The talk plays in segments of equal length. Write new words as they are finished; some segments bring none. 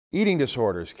Eating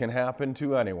disorders can happen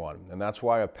to anyone, and that's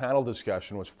why a panel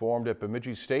discussion was formed at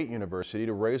Bemidji State University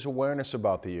to raise awareness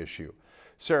about the issue.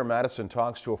 Sarah Madison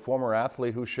talks to a former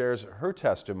athlete who shares her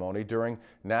testimony during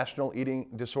National Eating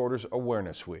Disorders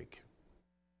Awareness Week.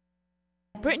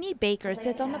 Brittany Baker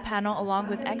sits on the panel along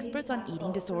with experts on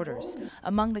eating disorders.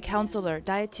 Among the counselor,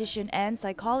 dietitian, and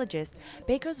psychologist,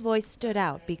 Baker's voice stood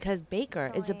out because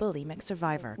Baker is a bulimic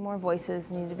survivor. More voices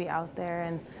need to be out there,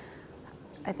 and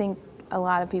I think a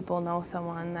lot of people know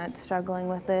someone that's struggling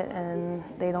with it and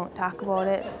they don't talk about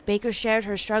it. Baker shared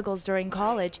her struggles during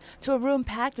college to a room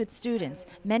packed with students,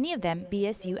 many of them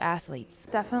BSU athletes.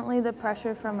 Definitely the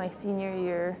pressure from my senior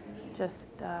year,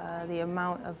 just the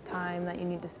amount of time that you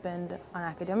need to spend on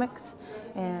academics.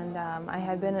 And I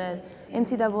had been an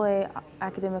NCAA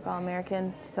academic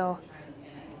All-American, so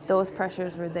those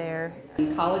pressures were there.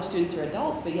 College students are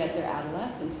adults, but yet they're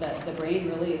adolescents. That the brain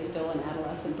really is still an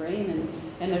adolescent brain,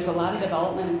 and there's a lot of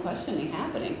development and questioning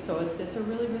happening, so it's a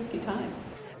really risky time.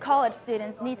 College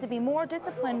students need to be more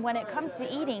disciplined when it comes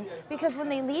to eating because when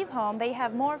they leave home, they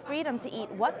have more freedom to eat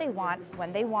what they want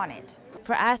when they want it.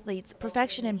 For athletes,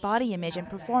 perfection in body image and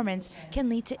performance can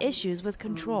lead to issues with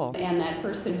control. And that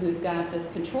person who's got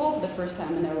this control for the first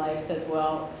time in their life says,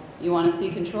 well, you want to see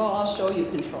control? I'll show you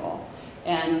control.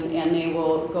 And they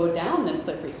will go down this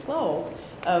slippery slope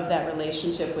of that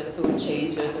relationship with food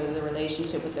changes or the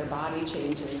relationship with their body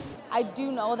changes. I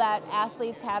do know that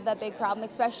athletes have that big problem,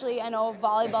 especially I know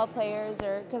volleyball players,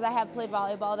 or because I have played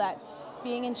volleyball, that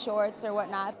being in shorts or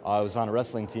whatnot. I was on a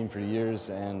wrestling team for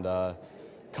years, and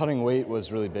cutting weight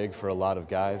was really big for a lot of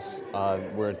guys,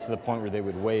 where to the point where they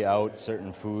would weigh out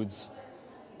certain foods.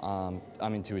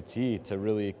 To a T, to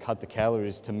really cut the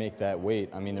calories to make that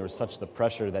weight. There was such the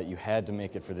pressure that you had to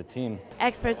make it for the team.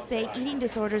 Experts say eating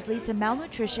disorders lead to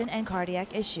malnutrition and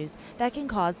cardiac issues that can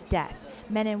cause death.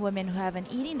 Men and women who have an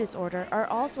eating disorder are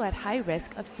also at high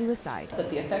risk of suicide. But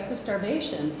the effects of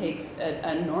starvation takes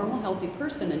a normal, healthy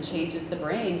person and changes the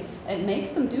brain and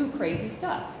makes them do crazy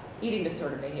stuff, eating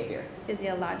disorder behavior.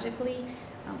 Physiologically,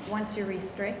 once you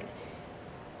restrict,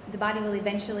 the body will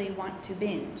eventually want to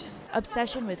binge.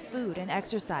 Obsession with food and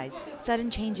exercise,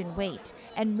 sudden change in weight,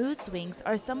 and mood swings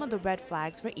are some of the red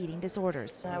flags for eating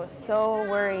disorders. I was so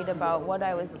worried about what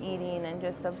I was eating and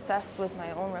just obsessed with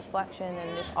my own reflection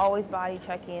and just always body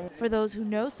checking. For those who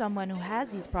know someone who has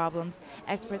these problems,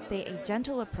 experts say a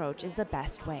gentle approach is the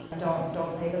best way. Don't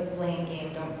play the blame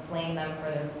game, don't blame them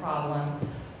for their problem.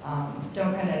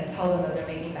 Don't kind of tell them that they're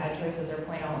making bad choices or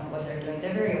point out what they're doing.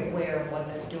 They're very aware of what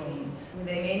they're doing.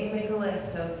 They made me make a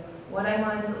list of what I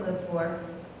wanted to live for,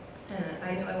 and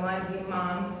I knew I wanted to be a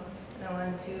mom, and I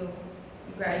wanted to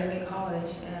graduate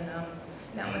college, and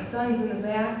now my son's in the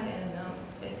back, and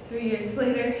it's 3 years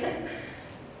later,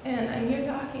 and I'm here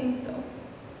talking, so.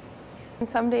 And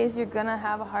some days you're gonna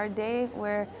have a hard day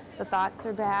where the thoughts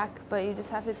are back, but you just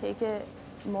have to take it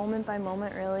moment by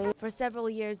moment, really. For several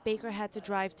years, Baker had to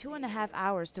drive 2.5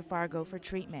 hours to Fargo for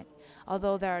treatment.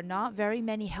 Although there are not very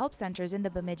many help centers in the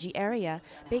Bemidji area,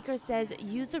 Baker says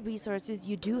use the resources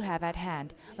you do have at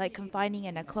hand, like confiding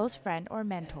in a close friend or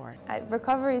mentor.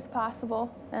 Recovery is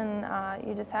possible, and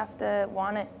you just have to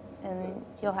want it, and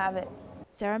you'll have it.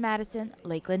 Sarah Madison,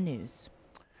 Lakeland News.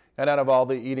 And out of all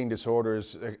the eating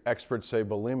disorders, experts say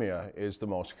bulimia is the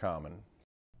most common.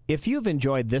 If you've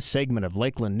enjoyed this segment of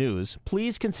Lakeland News,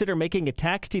 please consider making a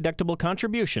tax-deductible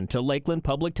contribution to Lakeland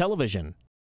Public Television.